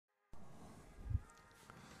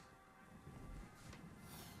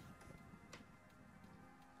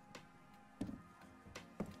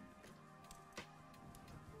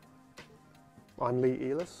I'm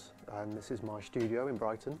Eelus and this is my studio in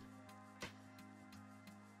Brighton.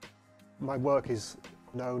 My work is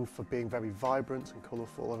known for being very vibrant and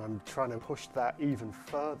colourful, and I'm trying to push that even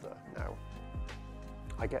further now.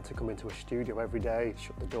 I get to come into a studio every day,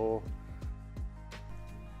 shut the door.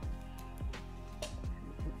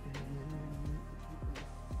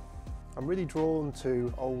 I'm really drawn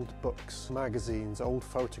to old books, magazines, old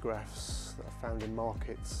photographs that I found in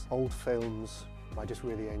markets, old films. I just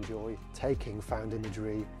really enjoy taking found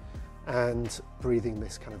imagery and breathing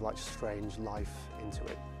this kind of like strange life into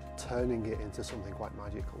it, turning it into something quite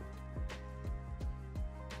magical.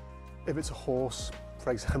 If it's a horse,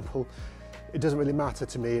 for example, it doesn't really matter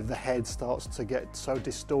to me if the head starts to get so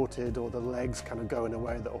distorted or the legs kind of go in a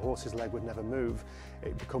way that a horse's leg would never move.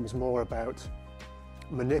 It becomes more about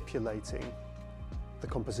manipulating the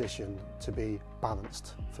composition to be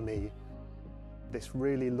balanced for me. This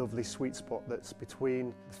really lovely sweet spot that's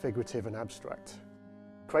between the figurative and abstract.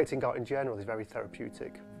 Creating art in general is very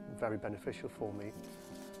therapeutic, very beneficial for me.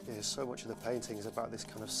 Yeah, so much of the painting is about this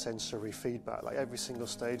kind of sensory feedback, like every single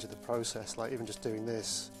stage of the process, like even just doing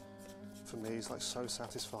this, for me is like so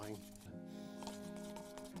satisfying.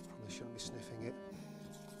 Probably shouldn't be sniffing it.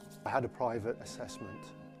 I had a private assessment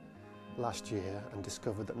last year and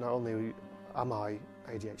discovered that not only am I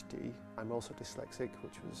ADHD, I'm also dyslexic,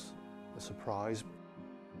 which was a surprise.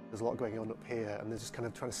 There's a lot going on up here, and they're just kind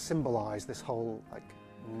of trying to symbolise this whole like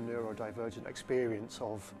neurodivergent experience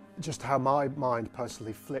of just how my mind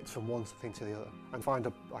personally flits from one thing to the other, and find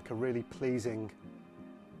a really pleasing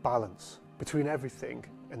balance between everything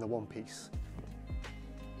in the one piece.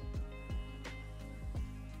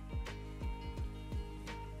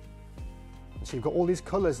 And so you've got all these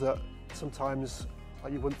colours that sometimes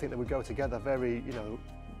you wouldn't think they would go together, very, you know,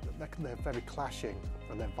 they're very clashing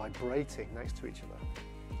and they're vibrating next to each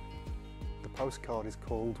other. The postcard is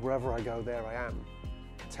called Wherever I Go, There I Am,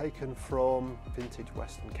 taken from vintage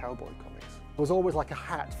Western cowboy comics. There was always like a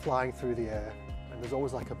hat flying through the air, and there's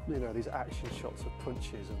always like a, you know, these action shots of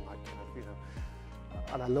punches and like kind of, you know,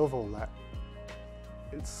 and I love all that.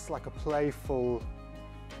 It's like a playful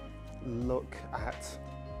look at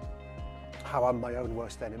how I'm my own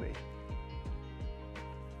worst enemy.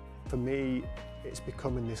 For me, it's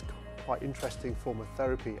becoming this quite interesting form of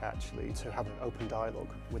therapy actually, to have an open dialogue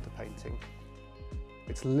with the painting.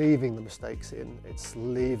 It's leaving the mistakes in, it's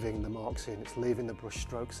leaving the marks in, it's leaving the brush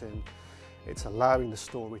strokes in, it's allowing the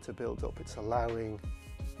story to build up, it's allowing,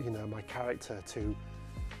 you know, my character to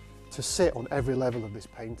sit on every level of this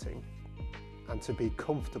painting and to be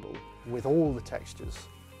comfortable with all the textures,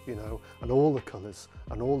 you know, and all the colours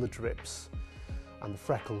and all the drips and the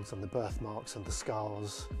freckles and the birthmarks and the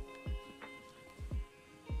scars.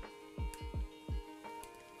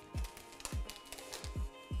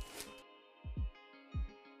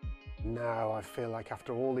 Now I feel like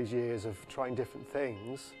after all these years of trying different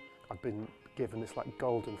things, I've been given this like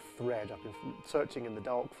golden thread I've been searching in the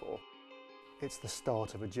dark for. It's the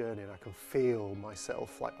start of a journey, and I can feel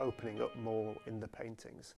myself like opening up more in the paintings.